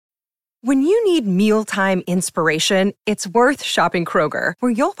When you need mealtime inspiration, it's worth shopping Kroger,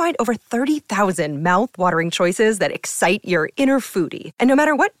 where you'll find over 30,000 mouth-watering choices that excite your inner foodie. And no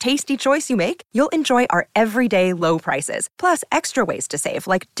matter what tasty choice you make, you'll enjoy our everyday low prices, plus extra ways to save,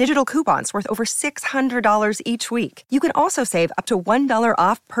 like digital coupons worth over $600 each week. You can also save up to $1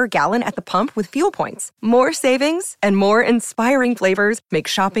 off per gallon at the pump with fuel points. More savings and more inspiring flavors make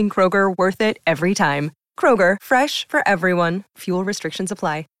shopping Kroger worth it every time. Kroger, fresh for everyone. Fuel restrictions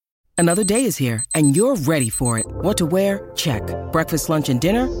apply. Another day is here, and you're ready for it. What to wear? Check. Breakfast, lunch, and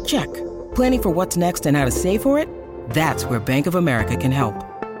dinner? Check. Planning for what's next and how to save for it? That's where Bank of America can help.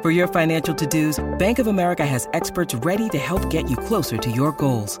 For your financial to-dos, Bank of America has experts ready to help get you closer to your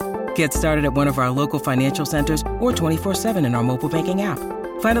goals. Get started at one of our local financial centers or 24/7 in our mobile banking app.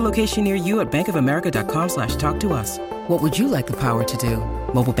 Find a location near you at bankofamerica.com/talktous. What would you like the power to do?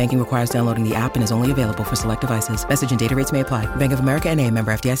 Mobile banking requires downloading the app and is only available for select devices. Message and data rates may apply. Bank of America N.A.,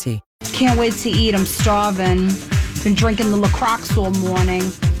 member FDIC. Can't wait to eat. I'm starving. Been drinking the LaCroix all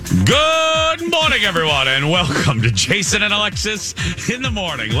morning. Good morning, everyone, and welcome to Jason and Alexis in the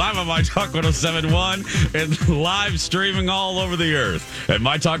morning, live on My Talk 1071 and live streaming all over the earth at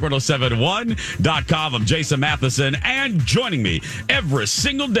MyTalk1071.com. I'm Jason Matheson, and joining me every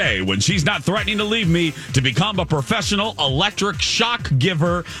single day when she's not threatening to leave me to become a professional electric shock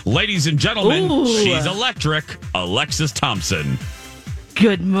giver, ladies and gentlemen, she's electric, Alexis Thompson.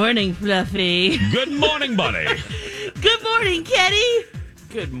 Good morning, Fluffy. Good morning, buddy. Good morning, Kenny.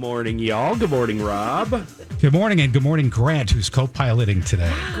 Good morning, y'all. Good morning, Rob. Good morning, and good morning, Grant, who's co-piloting today.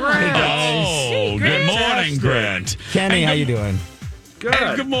 Grant. Oh, good morning, Grant. Kenny, how you doing? Good.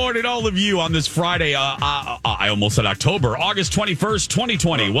 And good morning, all of you, on this Friday. I almost said October, August 21st,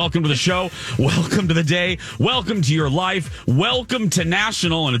 2020. Welcome to the show. Welcome to the day. Welcome to your life. Welcome to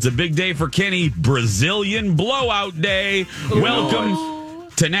National, and it's a big day for Kenny, Brazilian Blowout Day. Welcome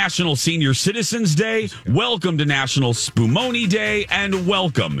to National Senior Citizens Day. Welcome to National Spumoni Day. And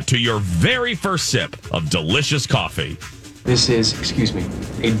welcome to your very first sip of delicious coffee. This is, excuse me,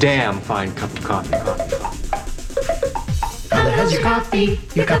 a damn fine cup of coffee. How the hell's your coffee?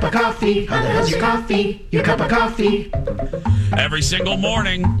 Your cup of coffee. How the hell's your coffee? Your cup of coffee. Every single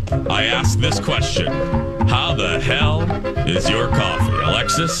morning, I ask this question. How the hell is your coffee,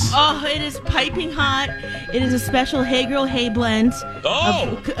 Alexis? Oh, it is piping hot. It is a special Hey Girl Hey blend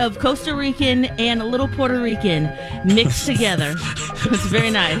of Costa Rican and a little Puerto Rican mixed together. It's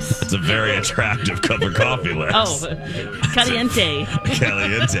very nice. It's a very attractive cup of coffee, Lex. Oh, caliente.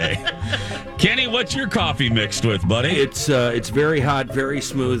 Caliente. Kenny, what's your coffee mixed with, buddy? It's very hot, very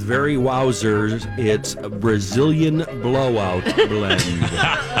smooth, very wowzers. It's a Brazilian Blowout blend.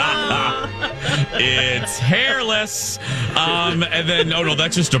 It's hairless. And then, no,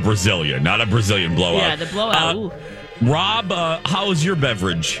 that's just a Brazilian, not a Brazilian blowout. Yeah, the blowout. Rob, how's your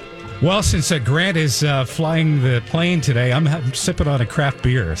beverage? Well, since Grant is flying the plane today, I'm sipping on a craft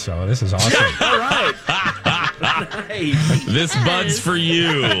beer, so this is awesome. All right. Nice. This bud's for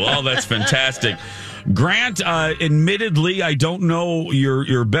you. Oh, that's fantastic. Grant, admittedly, I don't know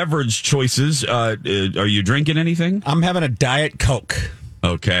your beverage choices. Are you drinking anything? I'm having a Diet Coke.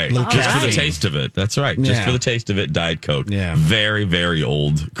 Okay. Just for the taste of it. That's right. Just for the taste of it, Diet Coke. Yeah. Very, very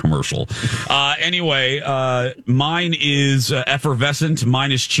old commercial. Anyway, mine is effervescent.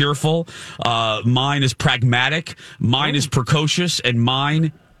 Mine is cheerful. Mine is pragmatic. Mine is precocious. And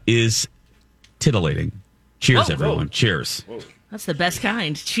mine is titillating. Cheers, everyone. Cheers. Whoa. That's the best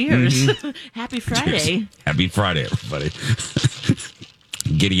kind. Cheers. Mm-hmm. Happy Friday. Cheers. Happy Friday, everybody.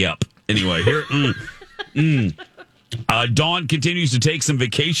 Giddy up. Anyway, here. Dawn continues to take some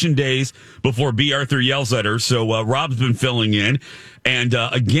vacation days before B. Arthur yells at her. So Rob's been filling in. And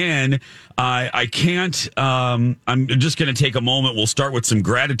again, I can't. I'm just going to take a moment. We'll start with some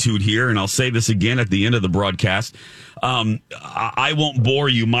gratitude here. And I'll say this again at the end of the broadcast. I won't bore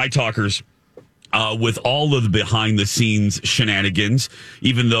you, my talkers, with all of the behind the scenes shenanigans,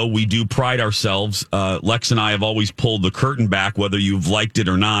 even though we do pride ourselves. Lex and I have always pulled the curtain back, whether you've liked it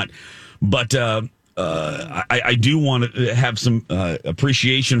or not. But I do want to have some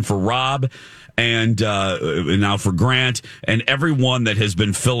appreciation for Rob and now for Grant and everyone that has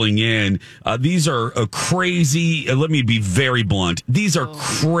been filling in. These are crazy. Let me be very blunt. These are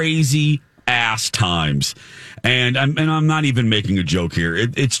crazy ass times. And I'm not even making a joke here.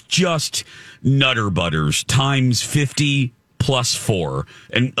 It's just Nutter Butters times 50 plus 4.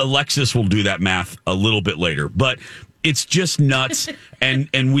 And Alexis will do that math a little bit later. But it's just nuts. and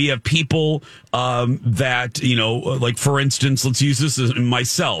we have people that, like, for instance, let's use this as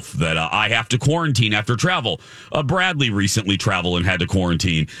myself, that I have to quarantine after travel. Bradley recently traveled and had to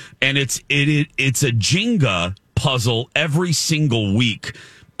quarantine. And it's a Jenga puzzle every single week.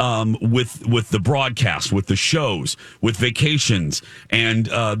 with the broadcast, with the shows, with vacations, and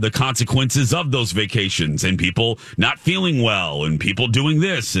the consequences of those vacations, and people not feeling well, and people doing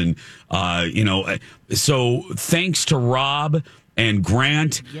this, and so thanks to Rob and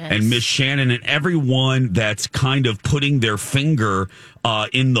Grant and Miss Shannon and everyone that's kind of putting their finger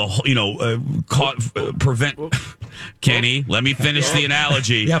in the prevent. Kenny, let me finish the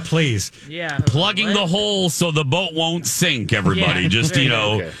analogy. Yeah, please. Yeah, plugging the hole so the boat won't sink. Everybody, just Okay.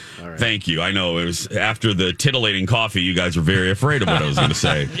 All right. Thank you. I know it was after the titillating coffee. You guys were very afraid of what I was going to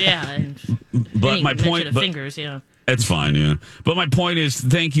say. Yeah, and But my point, of fingers, yeah. It's fine, yeah. But my point is,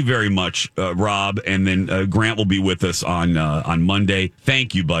 thank you very much, Rob, and then Grant will be with us on Monday.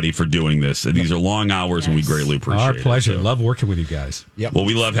 Thank you, buddy, for doing this. These are long hours, and we greatly appreciate it. Our pleasure. So. Love working with you guys. Yep. Well,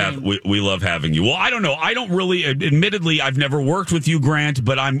 we love having you. Well, I don't know. I don't really. Admittedly, I've never worked with you, Grant,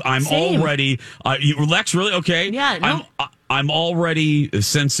 but I'm Same. already. Lex, really okay? Yeah, no. I'm already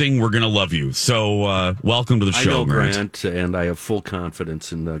sensing we're going to love you. So welcome to the show, I know Grant. Grant, and I have full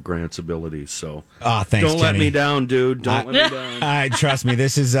confidence in Grant's abilities. So Thanks, don't let Kenny. me down, dude. Don't let me down. Trust me,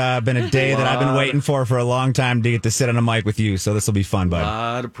 this has been a day that I've been waiting for a long time to get to sit on a mic with you. So this will be fun, A bud.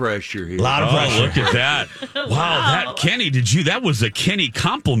 lot of pressure here. A lot of pressure. Look at that! Wow, Kenny, that was a Kenny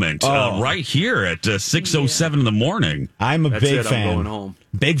compliment right here at 6:07 in the morning. I'm a That's big it. fan. I'm going home.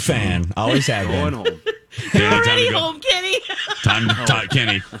 Big fan. Always have Going been. home. Kenny, time Already to go. home, Kenny. Time,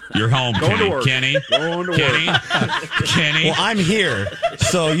 Kenny, you're home. Going Kenny, to work. Kenny, Going to Kenny, Kenny. Well, I'm here,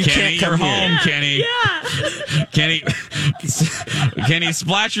 so you Kenny, can't come you're here. home, Kenny. Yeah. Kenny,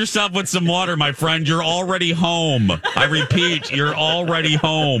 splash yourself with some water, my friend. You're already home. I repeat, you're already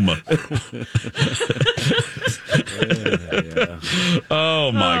home.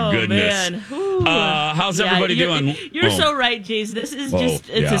 Oh my goodness. Man. Ooh. How's everybody doing? You're so right, Jace. This is just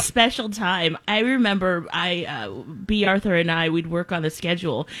it's a special time. I remember B. Arthur and I, we'd work on the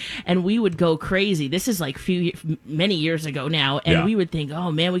schedule and we would go crazy. This is like many years ago now, and we would think,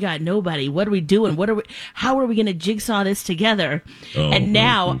 oh man, we got nobody. What are we doing? How are we going to jigsaw this together? And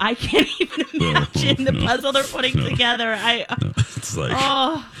now I can't even imagine the puzzle they're putting together.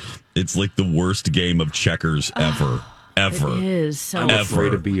 It's like the worst game of checkers ever. Ever. It is. So I'm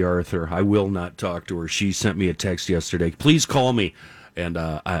afraid of B. Arthur. I will not talk to her. She sent me a text yesterday. Please call me. And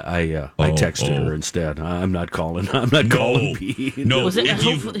I texted her instead. I'm not calling. I'm not calling B. No, was it?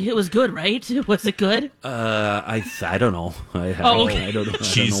 It was good, right? Was it good? I don't know. I don't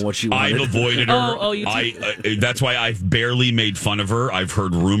know what she wanted. I've avoided her. That's why I've barely made fun of her. I've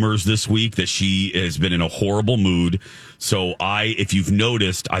heard rumors this week that she has been in a horrible mood. So if you've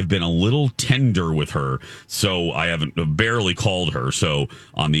noticed, I've been a little tender with her. So I haven't barely called her. So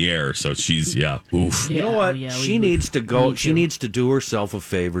on the air. So she's oof. You know what? She needs to go. She needs to do herself a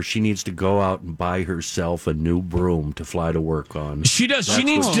favor. She needs to go out and buy herself a new broom to fly to work on. She does. She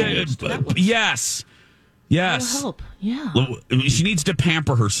needs to. Yes. That'll help. Yeah. She needs to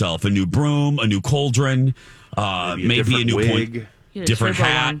pamper herself. A new broom, a new cauldron, maybe a new wig, different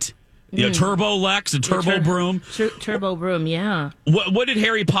hat. Yeah, Turbo Lex, a turbo broom. Turbo broom, yeah. What did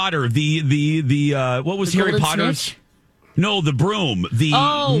Harry Potter? What was Harry Potter's? Snitch? No, the broom, the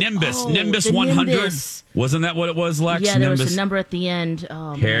Nimbus the 100. Nimbus. Wasn't that what it was, Lex? Yeah, there Nimbus? was a number at the end.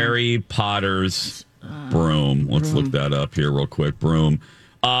 Oh, Harry Potter's broom. Let's look that up here real quick. Broom.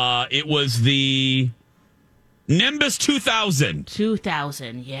 It was the Nimbus 2000.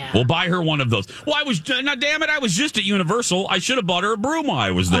 2000, yeah. We'll buy her one of those. Well, I was just at Universal. I should have bought her a broom while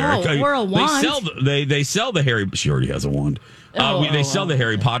I was there. Or a wand. They sell the Harry. She already has a wand. They sell the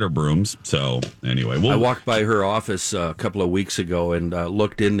Harry Potter brooms. So anyway, I walked by her office a couple of weeks ago and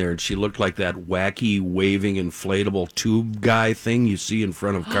looked in there, and she looked like that wacky waving inflatable tube guy thing you see in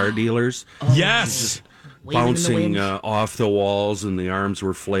front of car dealers. Yes, bouncing off the walls, and the arms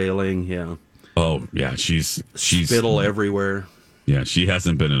were flailing. Yeah. Oh yeah, she's spittle everywhere. Yeah, she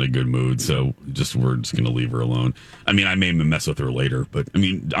hasn't been in a good mood, so we're just going to leave her alone. I mean, I may mess with her later, but I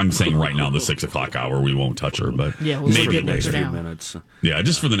mean, I'm saying right now, the 6:00 hour, we won't touch her, but maybe the next few minutes. Yeah,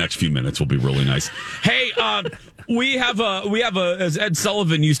 just for the next few minutes will be really nice. Hey, we have as Ed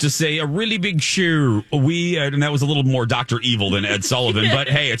Sullivan used to say, a really big shoe. And that was a little more Dr. Evil than Ed Sullivan, but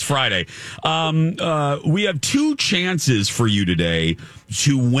hey, it's Friday. We have 2 chances for you today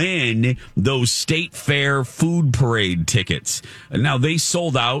to win those State Fair food parade tickets. Now, they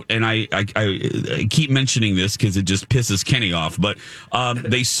sold out, and I keep mentioning this because it just pisses Kenny off, but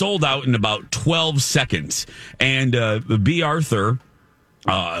they sold out in about 12 seconds. And B. Arthur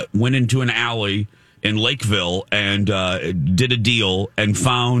went into an alley in Lakeville and did a deal and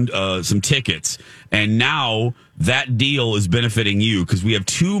found some tickets. And now that deal is benefiting you because we have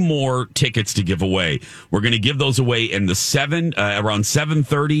 2 more tickets to give away. We're going to give those away in the around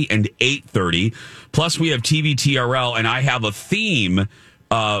 7:30 and 8:30. Plus, we have TVTRL, and I have a theme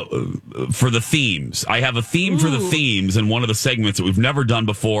for the themes. I have a theme for the themes in one of the segments that we've never done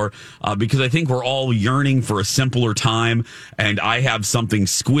before because I think we're all yearning for a simpler time, and I have something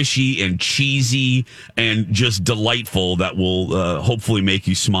squishy and cheesy and just delightful that will hopefully make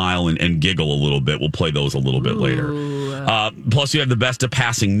you smile and giggle a little bit. We'll play those a little bit later. Plus, you have the best of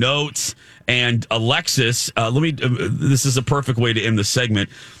passing notes. And Alexis, this is a perfect way to end the segment.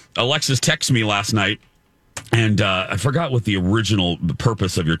 Alexis texted me last night. And I forgot what the original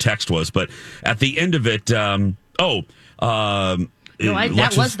purpose of your text was, but at the end of it, that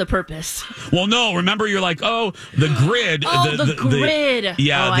was the purpose. Well, no, remember you're like, the grid. The grid.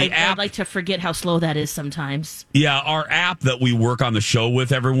 The app. I'd like to forget how slow that is sometimes. Yeah, our app that we work on the show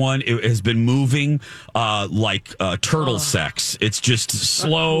with everyone, it has been moving like turtle sex. It's just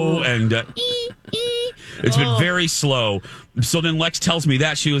slow and it's been very slow. So then Lex tells me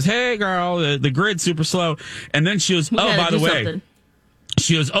that. She goes, hey, girl, the grid's super slow. And then she goes, by the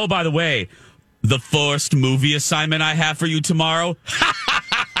way, the first movie assignment I have for you tomorrow.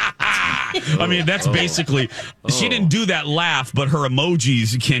 I mean, that's basically, she didn't do that laugh, but her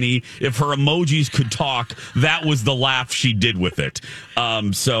emojis, Kenny, if her emojis could talk, that was the laugh she did with it.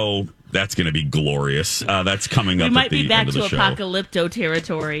 So that's going to be glorious. That's coming up at the end of the show. We might be back to Apocalypto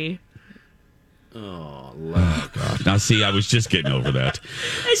territory. Oh, God. Now, see, I was just getting over that.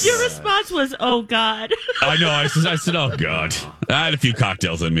 And your response was, oh, God. I know. I said, oh, God. I had a few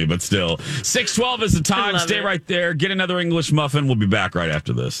cocktails in me, but still. 6:12 is the time. Stay right there. Get another English muffin. We'll be back right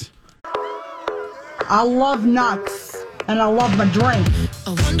after this. I love nuts, and I love my drink.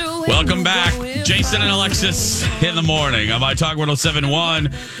 Welcome back. Jason and Alexis in the morning on My Talk 107.1.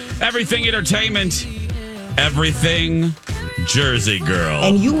 Everything Entertainment. Everything Jersey Girl.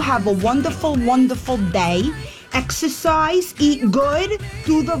 And you have a wonderful, wonderful day. Exercise, eat good,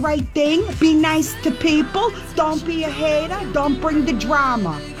 do the right thing, be nice to people, don't be a hater, don't bring the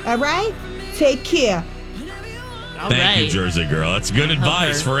drama. All right? Take care. Thank you, Jersey Girl. That's good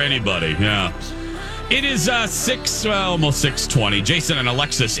advice for anybody. Yeah. It is almost 6:20. Jason and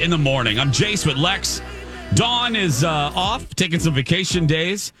Alexis in the morning. I'm Jace with Lex. Dawn is off, taking some vacation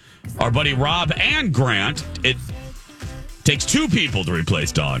days. Our buddy Rob and Grant. It takes 2 people to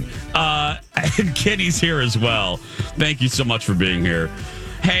replace Dawn. And Kenny's here as well. Thank you so much for being here.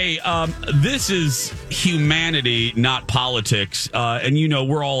 Hey, this is humanity, not politics. And,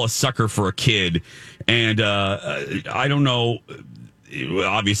 we're all a sucker for a kid. And I don't know,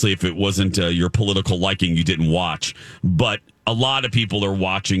 obviously, if it wasn't your political liking, you didn't watch. But a lot of people are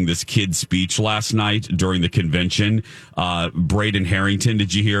watching this kid's speech last night during the convention. Braden Harrington,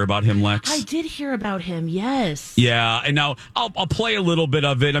 did you hear about him, Lex? I did hear about him, yes. Yeah, and now I'll play a little bit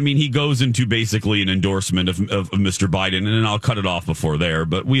of it. I mean, he goes into basically an endorsement of Mr. Biden, and then I'll cut it off before there.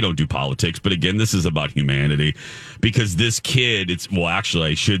 But we don't do politics. But again, this is about humanity because this kid,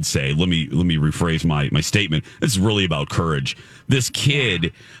 actually, I should say, let me rephrase my statement. This is really about courage. This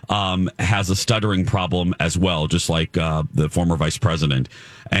kid has a stuttering problem as well, just like the former vice president.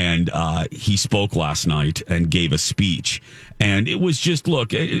 And he spoke last night and gave a speech. And it was just, look,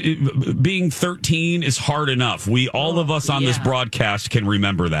 being 13 is hard enough. All of us on this broadcast can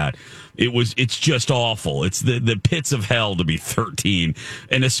remember that. It's just awful. It's the pits of hell to be 13.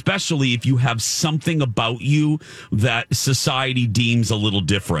 And especially if you have something about you that society deems a little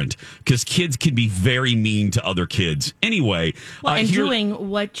different. Because kids can be very mean to other kids. Anyway. Doing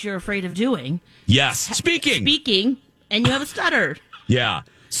what you're afraid of doing. Yes. Speaking. And you have a stutter. Yeah.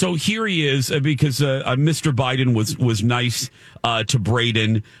 So here he is because Mr. Biden was nice to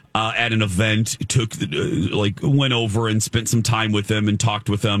Braden at an event. Went over and spent some time with him and talked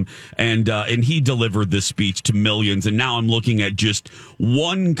with him, and he delivered this speech to millions. And now I'm looking at just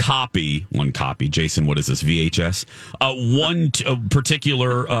one copy. Jason, what is this, VHS? One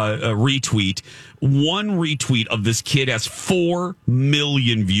particular retweet. One retweet of this kid has 4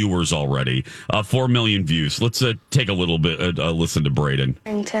 million viewers already. 4 million views. Let's take a little bit, listen to Braden.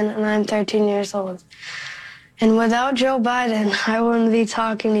 I'm 10 and I'm 13 years old. And without Joe Biden, I wouldn't be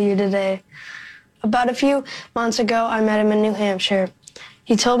talking to you today. About a few months ago, I met him in New Hampshire.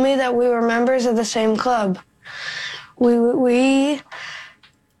 He told me that we were members of the same club. We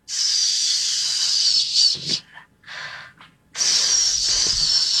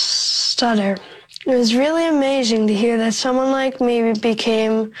stutter. It was really amazing to hear that someone like me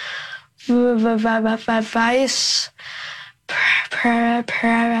became vice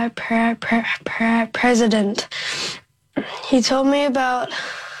president. He told me about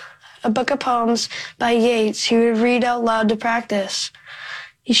a book of poems by Yeats he would read out loud to practice.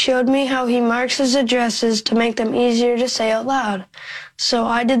 He showed me how he marks his addresses to make them easier to say out loud. So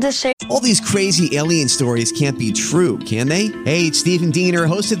I did the same. All these crazy alien stories can't be true, can they? Hey, it's Stephen Diener,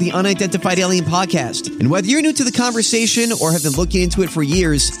 host of the Unidentified Alien Podcast. And whether you're new to the conversation or have been looking into it for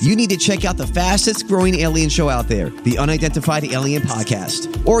years, you need to check out the fastest growing alien show out there, the Unidentified Alien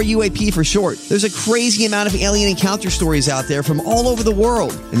Podcast, or UAP for short. There's a crazy amount of alien encounter stories out there from all over the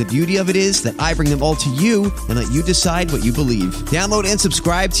world. And the beauty of it is that I bring them all to you and let you decide what you believe. Download and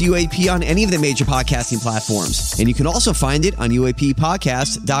subscribe to UAP on any of the major podcasting platforms. And you can also find it on UAPpodcast.com.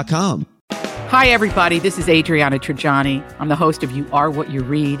 Hi, everybody. This is Adriana Trajani. I'm the host of You Are What You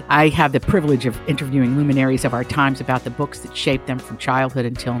Read. I have the privilege of interviewing luminaries of our times about the books that shaped them from childhood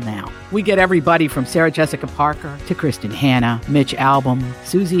until now. We get everybody from Sarah Jessica Parker to Kristen Hanna, Mitch Albom,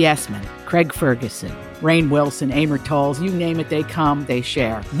 Susie Essman, Craig Ferguson, Rainn Wilson, Amor Tolls, you name it, they come, they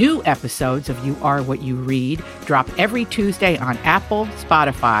share. New episodes of You Are What You Read drop every Tuesday on Apple,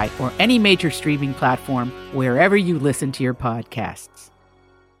 Spotify, or any major streaming platform wherever you listen to your podcasts.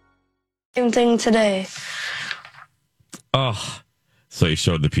 Same thing today. Oh, so he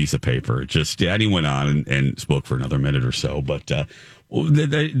showed the piece of paper. And he went on and spoke for another minute or so. But I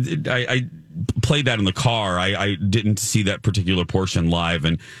played that in the car. I didn't see that particular portion live,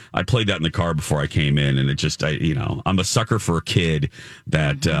 and I played that in the car before I came in. And I'm a sucker for a kid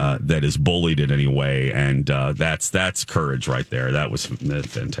that is bullied in any way, and that's courage right there. That was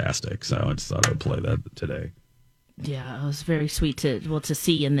fantastic. So I just thought I would play that today. Yeah, it was very sweet to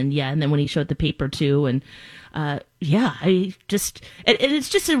see, and then when he showed the paper too, and it's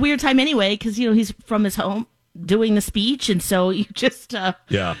just a weird time anyway because he's from his home doing the speech, and so you just for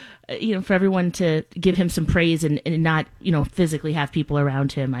everyone to give him some praise and not physically have people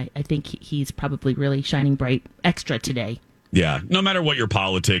around him, I think he's probably really shining bright extra today. Yeah, no matter what your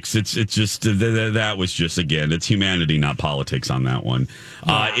politics, it's just that was just, again, it's humanity, not politics on that one.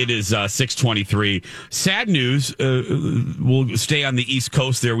 Yeah. It is 6:23. Sad news. We'll stay on the East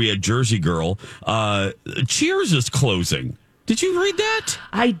Coast. There we had Jersey Girl. Cheers is closing. Did you read that?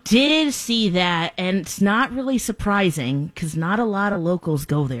 I did see that, and it's not really surprising because not a lot of locals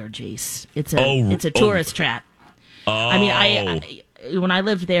go there, Jace. It's a tourist trap. Oh. I mean, when I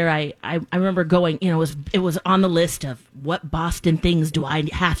lived there, I remember going, it was on the list of what Boston things do I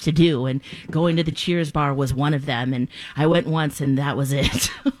have to do, and going to the Cheers bar was one of them, and I went once, and that was it.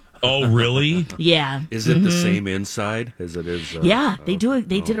 Oh, really? Yeah. Is it the same inside as it is? Yeah, they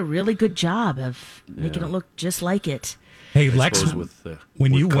did a really good job of making it look just like it. Hey, Lex,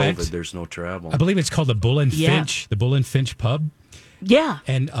 when you COVID, went, there's no travel. I believe it's called the Bull and Finch, the Bull and Finch pub. Yeah.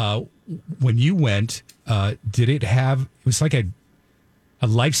 And when you went, did it have? It was like a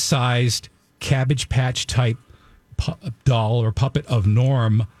life-sized Cabbage Patch type doll or puppet of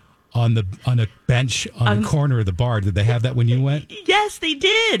Norm on a bench on the corner of the bar. Did they have that when you went? Yes, they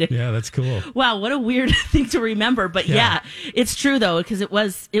did. Yeah, that's cool. Wow, what a weird thing to remember. But yeah it's true though, because it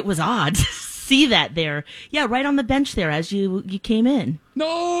was odd to see that there. Yeah, right on the bench there as you came in.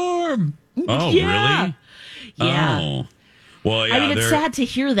 Norm. Oh, yeah. Really? Yeah. Oh. Well, yeah. I mean, it's sad to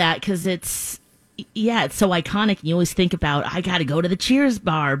hear that because it's so iconic. You always think about, I got to go to the Cheers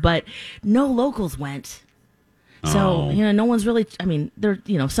bar, but no locals went. So, no one's really, I mean, there,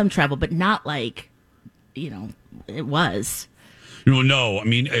 some travel, but not like, it was. No, I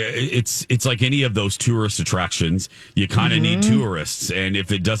mean, it's like any of those tourist attractions. You kind of need tourists. And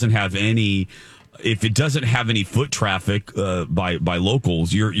if it doesn't have any foot traffic by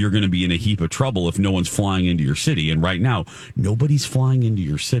locals, you're going to be in a heap of trouble if no one's flying into your city. And right now, nobody's flying into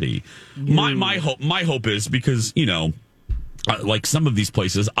your city. My hope is because like some of these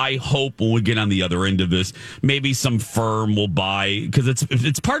places, I hope when we get on the other end of this, maybe some firm will buy, because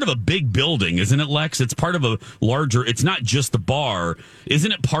it's part of a big building, isn't it, Lex? It's part of a larger. It's not just the bar,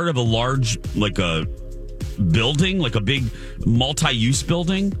 isn't it? Part of a large, like a building, like a big multi-use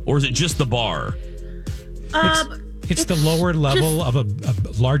building, or is it just the bar? It's the lower level of a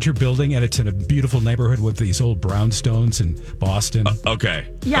larger building, and it's in a beautiful neighborhood with these old brownstones in Boston. Okay.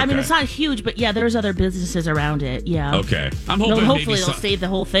 Yeah, okay. I mean, it's not huge, but yeah, there's other businesses around it. Yeah. Okay. I'm hoping hopefully they'll save the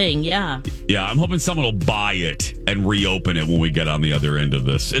whole thing. Yeah. Yeah, I'm hoping someone will buy it and reopen it when we get on the other end of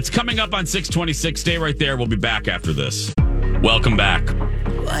this. It's coming up on 626. Stay right there. We'll be back after this. Welcome back.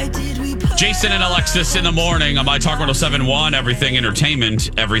 Jason and Alexis in the morning on My Talk 107.1, everything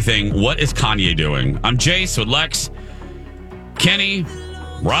entertainment, everything. What is Kanye doing? I'm Jace with Lex, Kenny,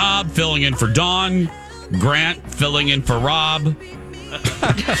 Rob filling in for Dawn, Grant filling in for Rob.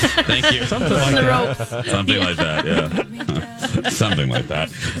 Thank you. Something like that. Something like that, yeah. Something like that.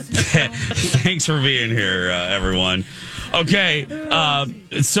 Thanks for being here, everyone. Okay,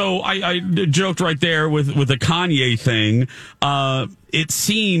 so I joked right there with the Kanye thing. It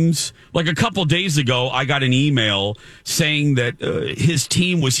seems like a couple days ago, I got an email saying that his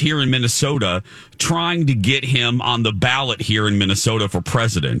team was here in Minnesota trying to get him on the ballot here in Minnesota for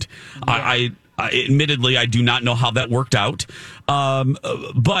president. Yeah. Admittedly, I do not know how that worked out.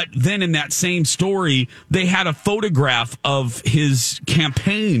 But then in that same story, they had a photograph of his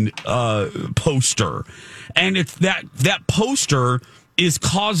campaign poster. And it's that poster is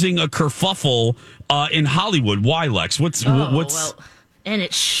causing a kerfuffle in Hollywood. Why, Lex? What's well, and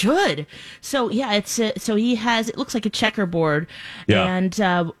it should. So yeah, so he has. It looks like a checkerboard, and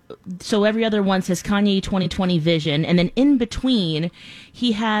so every other one says Kanye 2020 Vision, and then in between,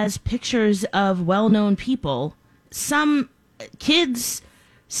 he has pictures of well-known people, some kids,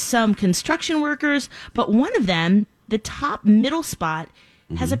 some construction workers, but one of them, the top middle spot,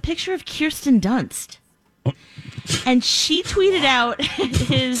 has a picture of Kirsten Dunst. And she tweeted out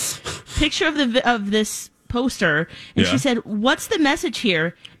his picture of this poster, and she said, "What's the message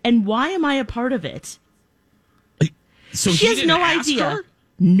here, and why am I a part of it?" So she has no idea. Her?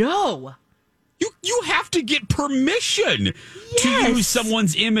 No, you have to get permission to use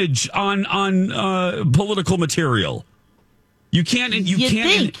someone's image on political material. You can't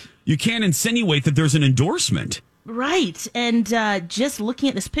insinuate that there's an endorsement. Right, and just looking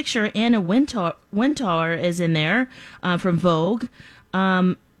at this picture, Anna Wintour is in there from Vogue,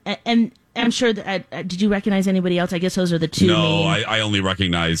 and I'm sure that. Did you recognize anybody else? I guess those are the two. No, I only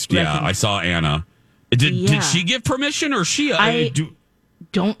recognized. I saw Anna. Did she give permission, or she? I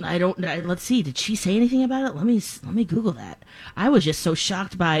don't. Let's see. Did she say anything about it? Let me Google that. I was just so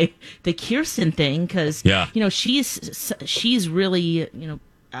shocked by the Kirsten thing because she's really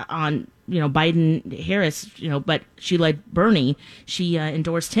on Biden Harris, but she led Bernie. She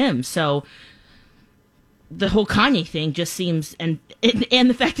endorsed him. So the whole Kanye thing just seems and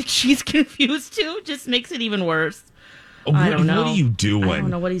the fact that she's confused too just makes it even worse. I don't know. What are you doing? I don't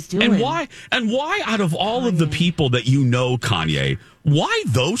know what he's doing. And why out of all of the people that Kanye, why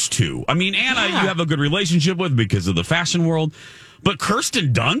those two? I mean, Anna, you have a good relationship with because of the fashion world, but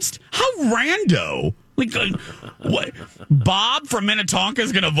Kirsten Dunst? How rando. Like, what? Bob from Minnetonka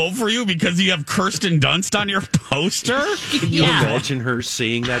is going to vote for you because you have Kirsten Dunst on your poster? Can you imagine her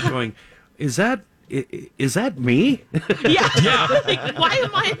seeing that going, is that me? Yeah. Like, why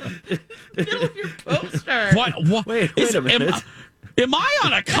am I in the middle of your poster? What? Wait a minute. Am I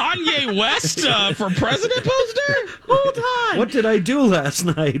on a Kanye West for president poster? Hold on. What did I do last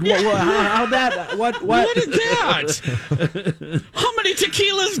night? How that? What? What is that? How many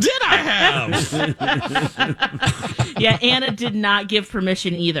tequilas did I have? Yeah, Anna did not give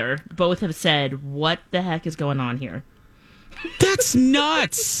permission either. Both have said, "What the heck is going on here?" That's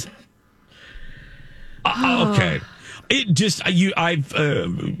nuts. Okay. It just I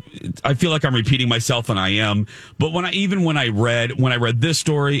feel like I'm repeating myself, and I am. But when I read this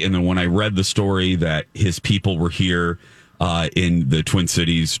story, and then when I read the story that his people were here in the Twin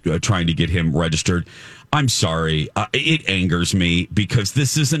Cities trying to get him registered, I'm sorry, it angers me because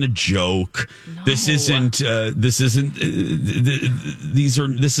this isn't a joke. No. This isn't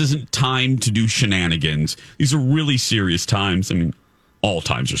time to do shenanigans. These are really serious times. I mean, all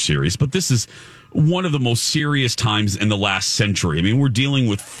times are serious, but this is one of the most serious times in the last century. I mean, we're dealing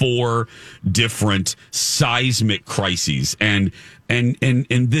with 4 different seismic crises, and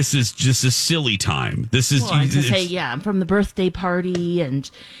this is just a silly time. This is to say, I'm from the birthday party, and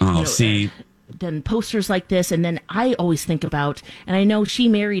then posters like this, and then I always think about, and I know she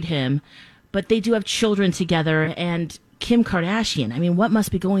married him, but they do have children together, and Kim Kardashian. I mean, what must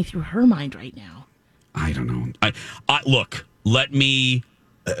be going through her mind right now? I don't know. Look, let me.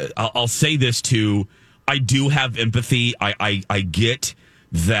 I'll say this too. I do have empathy. I get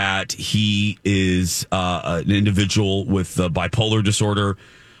that he is an individual with bipolar disorder.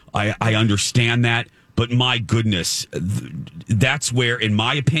 I understand that. But my goodness, that's where, in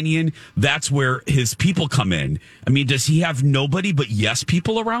my opinion, that's where his people come in. I mean, does he have nobody but yes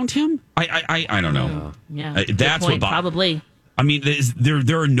people around him? I don't know. Yeah, that's what probably. I mean,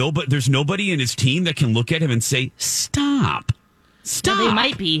 there's nobody in his team that can look at him and say, "Stop." Stop. Well, they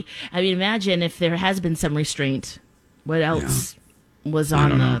might be. I mean, imagine if there has been some restraint. What else was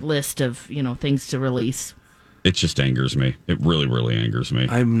on the list of things to release? It just angers me. It really, really angers me.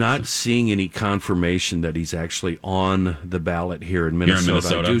 I'm not seeing any confirmation that he's actually on the ballot here in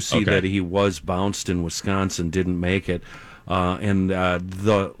Minnesota. I do see that he was bounced in Wisconsin, didn't make it. And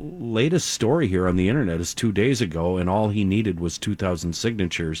the latest story here on the internet is 2 days ago, and all he needed was 2,000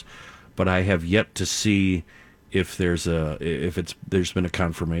 signatures. But I have yet to see if there's been a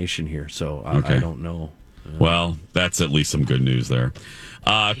confirmation here. So I don't know. Well, that's at least some good news there.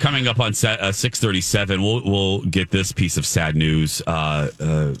 Coming up on 6:37, we'll get this piece of sad news out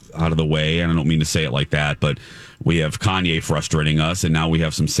of the way. And I don't mean to say it like that, but we have Kanye frustrating us, and now we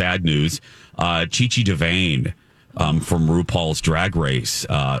have some sad news. Chi-Chi DeVayne from RuPaul's Drag Race,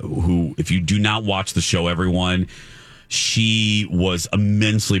 who, if you do not watch the show, everyone, she was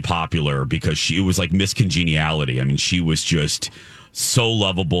immensely popular because she was like Miss Congeniality. I mean, she was just so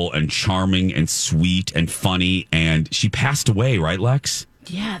lovable and charming and sweet and funny, and she passed away, right, Lex?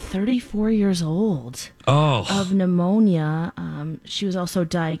 Yeah, 34 years old. Of pneumonia. She was also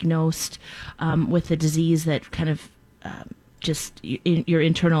diagnosed with a disease that kind of just your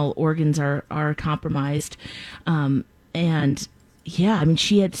internal organs are compromised. And yeah, I mean,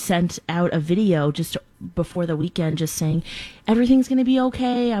 she had sent out a video just before the weekend just saying, everything's going to be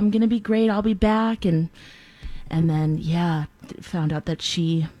okay. I'm going to be great. I'll be back. And then, yeah, found out that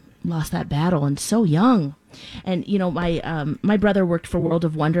she lost that battle, and so young. And, you know, my brother worked for World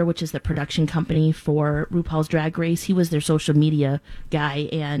of Wonder, which is the production company for RuPaul's Drag Race. He was their social media guy,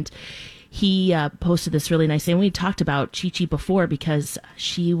 and he posted this really nice thing. We talked about Chi-Chi before because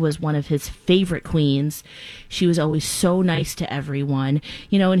she was one of his favorite queens. She was always so nice to everyone,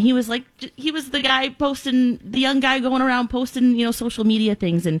 you know, and he was the guy the young guy going around posting, you know, social media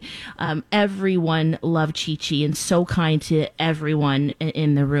things, and everyone loved Chi-Chi and so kind to everyone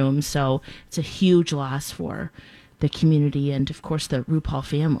in the room. So it's a huge loss for the community and, of course, the RuPaul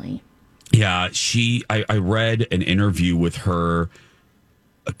family. Yeah, I read an interview with her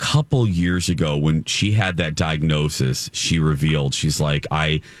a couple years ago when she had that diagnosis. She revealed, she's like,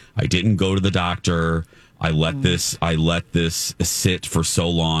 I didn't go to the doctor. I let this sit for so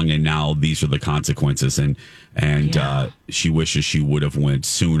long, and now these are the consequences. And she wishes she would have went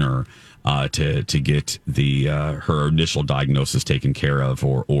sooner to get her initial diagnosis taken care of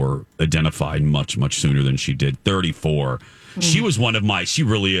or identified much sooner than she did. 34. She was she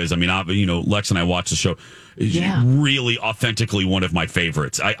really is. I mean, Lex and I watched the show. Yeah. Really authentically one of my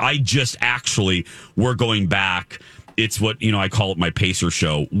favorites. I just actually, we're going back. It's what, I call it my pacer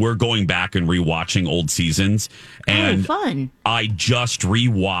show. We're going back and rewatching old seasons. And fun. I just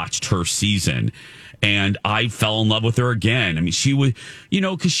rewatched her season and I fell in love with her again. I mean, she was,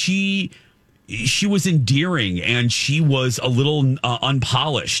 because she was endearing and she was a little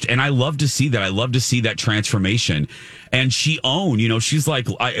unpolished. And I love to see that. I love to see that transformation. And she owned, she's like,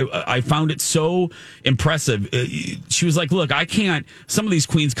 I found it so impressive. She was like, look, I can't, some of these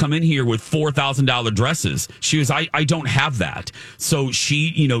queens come in here with $4,000 dresses. She was, I don't have that. So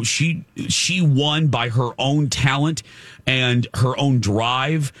she won by her own talent and her own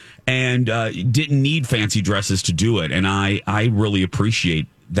drive and didn't need fancy dresses to do it. And I really appreciate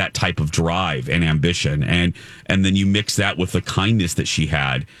that type of drive and ambition. And then you mix that with the kindness that she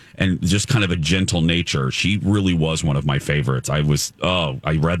had and just kind of a gentle nature. She really was one of my favorites. I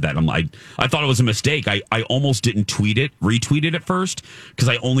read that. I thought it was a mistake. I almost didn't retweet it at first because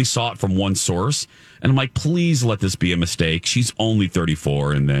I only saw it from one source. And I'm like, please let this be a mistake. She's only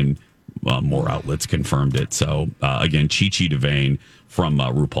 34. And then more outlets confirmed it. So again, Chi-Chi DeVayne from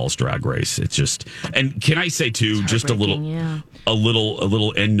RuPaul's Drag Race. It's just, and can I say too, just a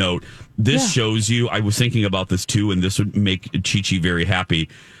little end note. This shows you, I was thinking about this too, and this would make Chi-Chi very happy.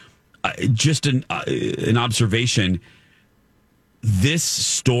 Just an observation. This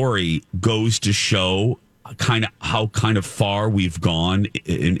story goes to show how far we've gone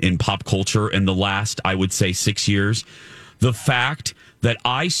in pop culture in the last, I would say, 6 years. The fact that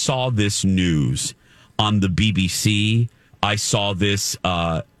I saw this news on the BBC, I saw this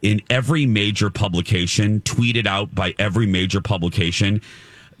in every major publication, tweeted out by every major publication,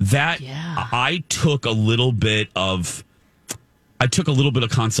 that I took a little bit of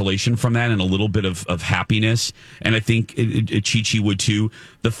consolation from that and a little bit of happiness. And I think Chi-Chi would too.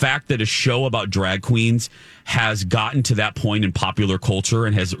 The fact that a show about drag queens has gotten to that point in popular culture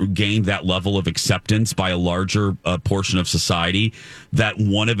and has gained that level of acceptance by a larger portion of society, that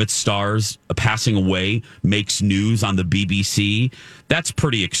one of its stars passing away makes news on the BBC, that's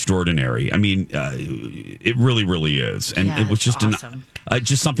pretty extraordinary. I mean, it really, really is. And it was just awesome.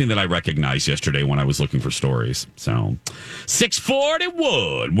 Just something that I recognized yesterday when I was looking for stories. So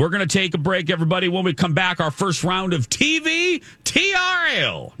 6:41. We're going to take a break, everybody. When we come back, our first round of TV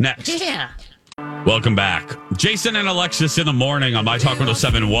TRL next. Yeah. Welcome back. Jason and Alexis in the morning on My Talk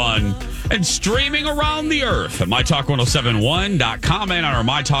 1071 and streaming around the earth at MyTalk1071.com and on our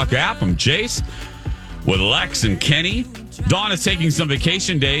My Talk app. I'm Jace with Lex and Kenny. Dawn is taking some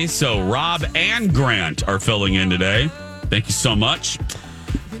vacation days, so Rob and Grant are filling in today. Thank you so much.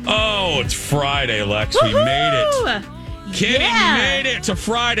 Oh, it's Friday, Lex. We made it. Kenny, we made it. It's a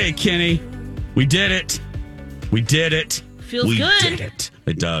Friday, Kenny. We did it. We did it. Feels good. We did it.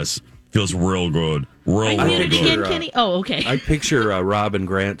 It does. Feels real good. Are you muted again, Kenny? Oh, okay. I picture Rob and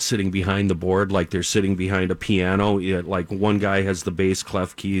Grant sitting behind the board like they're sitting behind a piano. Like one guy has the bass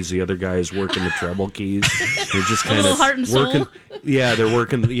clef keys, the other guy is working the treble keys. They're just kind of heart and working. soul. Yeah, they're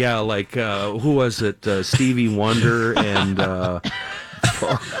working. Yeah, like who was it? Stevie Wonder and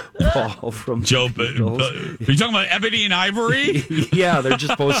Paul from Joe. Are you talking about Ebony and Ivory? Yeah, they're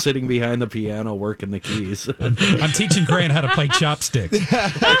just both sitting behind the piano working the keys. I'm teaching Grant how to play chopsticks.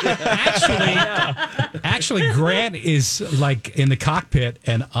 Actually, Grant is like in the cockpit,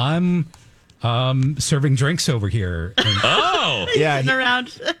 and I'm serving drinks over here. Oh, yeah.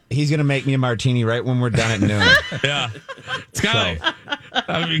 Around. He's going to make me a martini right when we're done at noon. Yeah. It's kind of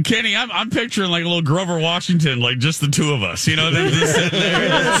I mean, Kenny, I'm picturing like a little Grover Washington, like just the two of us. You know, they're just sitting there.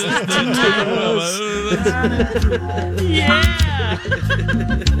 Yeah.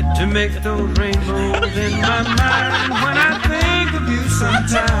 To make those rainbows in my mind when I think of you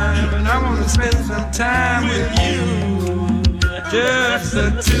sometime, and I want to spend some time with you. Just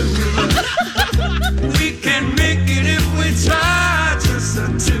the two of us. We can make it if we try. Just the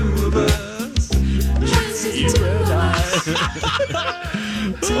two of us.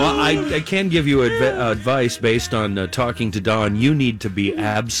 Well, I can give you advice based on talking to Don. You need to be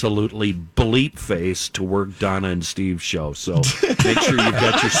absolutely bleep-faced to work Donna and Steve's show. So make sure you've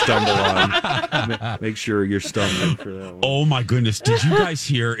got your stumble on. Make sure you're stumbling for that one. Oh, my goodness. Did you guys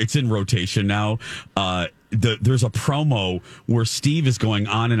hear? It's in rotation now. There's a promo where Steve is going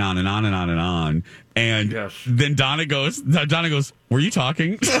on and on and on and on and on. And yes. Then Donna goes, were you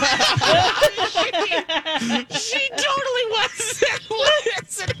talking? She totally wasn't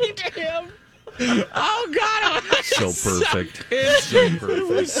listening to him. Oh, God. So perfect.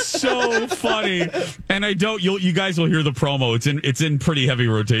 It's so funny. And you guys will hear the promo. It's in pretty heavy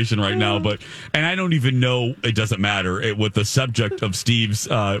rotation right now, and I don't even know, it doesn't matter what the subject of Steve's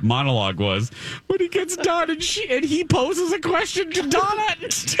monologue was. When he gets done and he poses a question to Donna.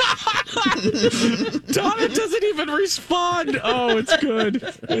 Donna doesn't even respond. Oh, it's good.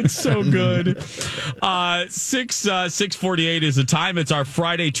 It's so good. 6:48 is the time. It's our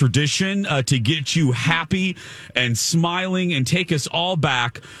Friday tradition to get you happy and smiling and take us all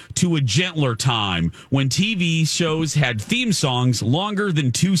back to a gentler time when TV shows had theme songs longer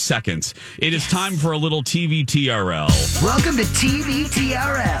than 2 seconds. It is time for a little TV TRL. Welcome to TV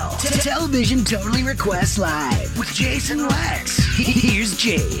TRL. Television Totally Request Live with Jason Lex. Here's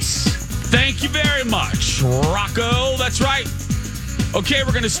Jace. Thank you very much, Rocco. That's right. Okay,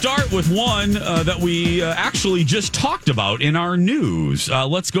 we're going to start with one that we actually just talked about in our news.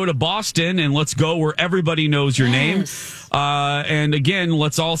 Let's go to Boston, and let's go where everybody knows your name. And again,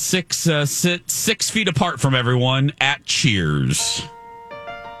 let's all sit 6 feet apart from everyone at Cheers.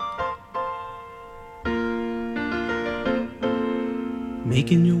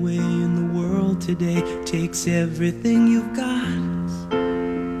 Making your way in the world today takes everything you've got.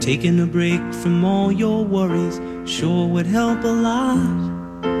 Taking a break from all your worries sure would help a lot.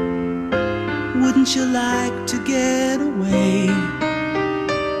 Wouldn't you like to get away?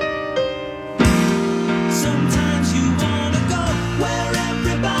 Sometimes you wanna go where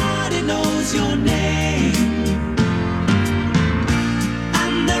everybody knows your name,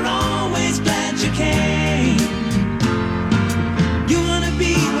 and they're always glad you came. You wanna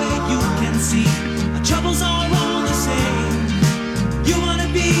be where you can see our troubles are all the same. You wanna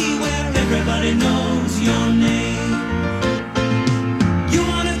be where everybody knows your name. You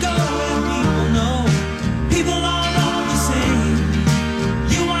wanna go where people know people are all the same.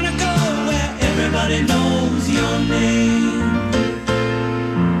 You wanna go where everybody knows your name.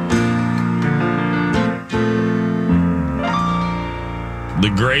 The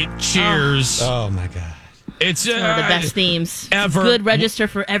great Cheers. Oh my God. It's one of the best themes ever. Good register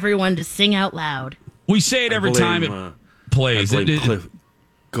for everyone to sing out loud. We say it every time it plays. I blame Cliff.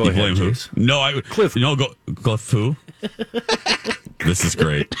 Go you ahead, blame Jace. who? No, Cliff. No, Cliff who? This is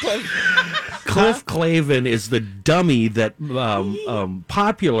great. Cliff Clavin is the dummy that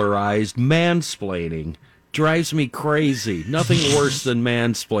popularized mansplaining. Drives me crazy. Nothing worse than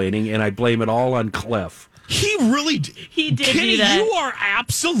mansplaining, and I blame it all on Cliff. He really He did Kenny, do that. you are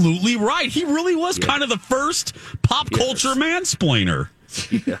absolutely right. He really was kind of the first pop culture mansplainer.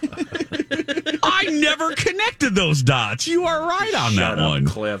 Yeah. I never connected those dots. You are right on Shut that up, one.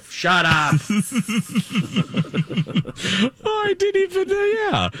 Cliff. Shut up. I didn't even,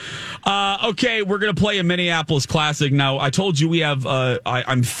 yeah. Okay, we're going to play a Minneapolis classic. Now, I told you we have,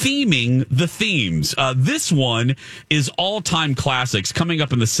 I'm theming the themes. This one is all-time classics. Coming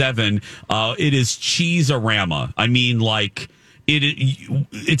up in the 7, it is Cheese-a-rama. I mean, like...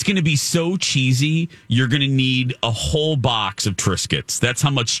 It's going to be so cheesy, you're going to need a whole box of Triscuits. That's how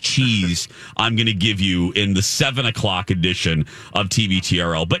much cheese I'm going to give you in the 7 o'clock edition of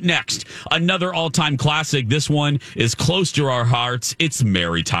TVTRL. But next, another all-time classic. This one is close to our hearts. It's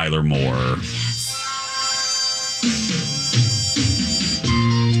Mary Tyler Moore.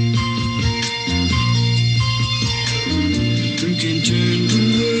 Who can turn the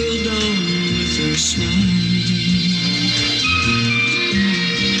world on with her smile?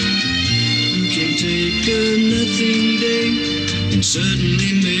 Take a nothing day and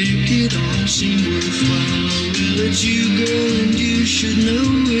suddenly make it all seem worthwhile. Well, it's you, girl, and you should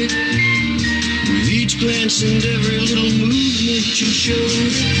know it. With each glance and every little movement you show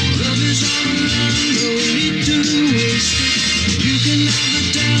it. Love is all around, no need to waste it. You can have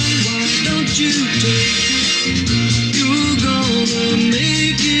it down, why don't you take it? You're gonna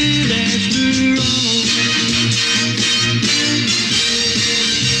make it after all.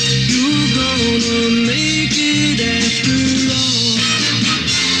 You're gonna make it after all.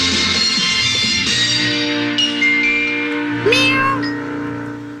 Meow.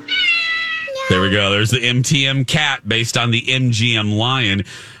 There we go. There's the MTM cat based on the MGM lion.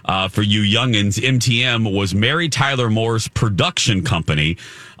 For you youngins, MTM was Mary Tyler Moore's production company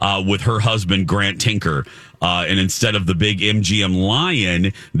with her husband, Grant Tinker. And instead of the big MGM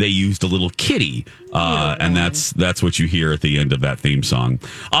lion, they used a little kitty. And that's what you hear at the end of that theme song.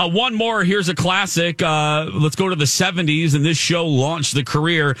 One more. Here's a classic. Let's go to the 70s. And this show launched the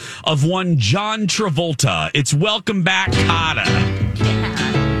career of one John Travolta. It's Welcome Back, Kotter.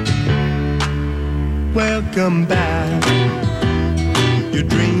 Welcome back. Your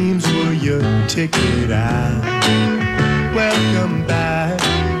dreams were your ticket out. Welcome back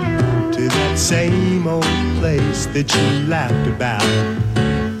to that same old place that you laughed about.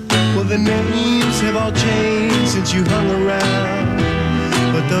 Well, the names have all changed since you hung around,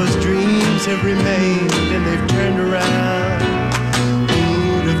 but those dreams have remained and they've turned around.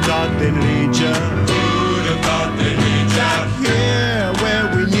 Who'd have thought they'd lead ya? Who'd have thought they'd lead ya? Here where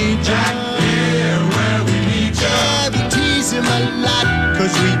we need ya. Here where we need ya. Yeah, we tease him a lot,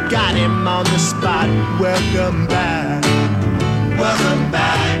 'cause we got him on the spot. Welcome back. Welcome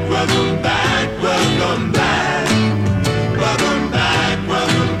back, welcome back, welcome back. Welcome back,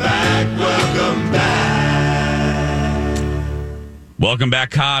 welcome back, welcome back. Welcome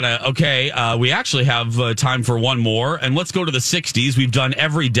back, Kotter. Okay, we actually have time for one more, and let's go to the 60s. We've done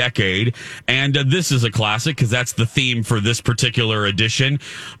every decade, and this is a classic because that's the theme for this particular edition.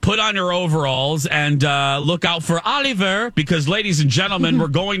 Put on your overalls and look out for Oliver, because, ladies and gentlemen, we're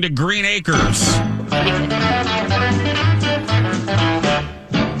going to Green Acres.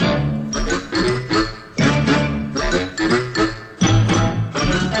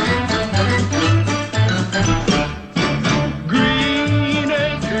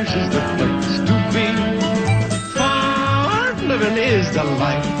 Is the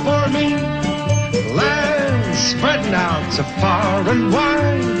life for me. Land spreading out so far and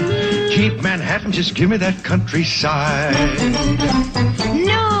wide. Keep Manhattan, just give me that countryside. New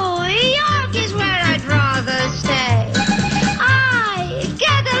York is where I'd rather stay. I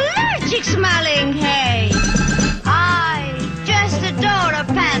get allergic smelling hay. I just adore a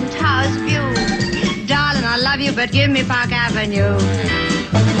penthouse view. Darling, I love you, but give me Park Avenue.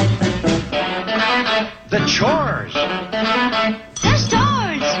 The chores. The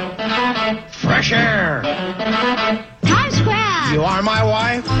stores. Fresh air. Times Square. You are my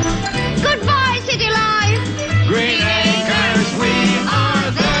wife. Goodbye, city life. Green Acres, we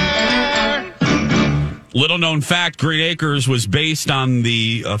are there. Little known fact, Green Acres was based on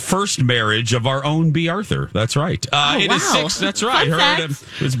the first marriage of our own Bea Arthur. That's right. It is 6. That's right. It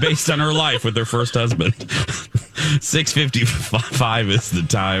was based on her life with her first husband. 6:55 is the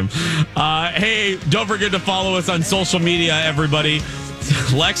time. Hey, don't forget to follow us on social media, everybody.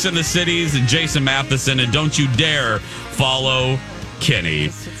 Lex in the Cities and Jason Matheson. And don't you dare follow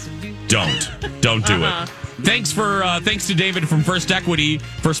Kenny. Don't do it. Thanks to David from First Equity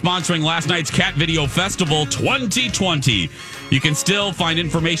for sponsoring last night's Cat Video Festival 2020. You can still find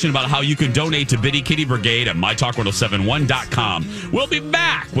information about how you can donate to Bitty Kitty Brigade at mytalk1071.com. We'll be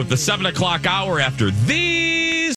back with the 7 o'clock hour after these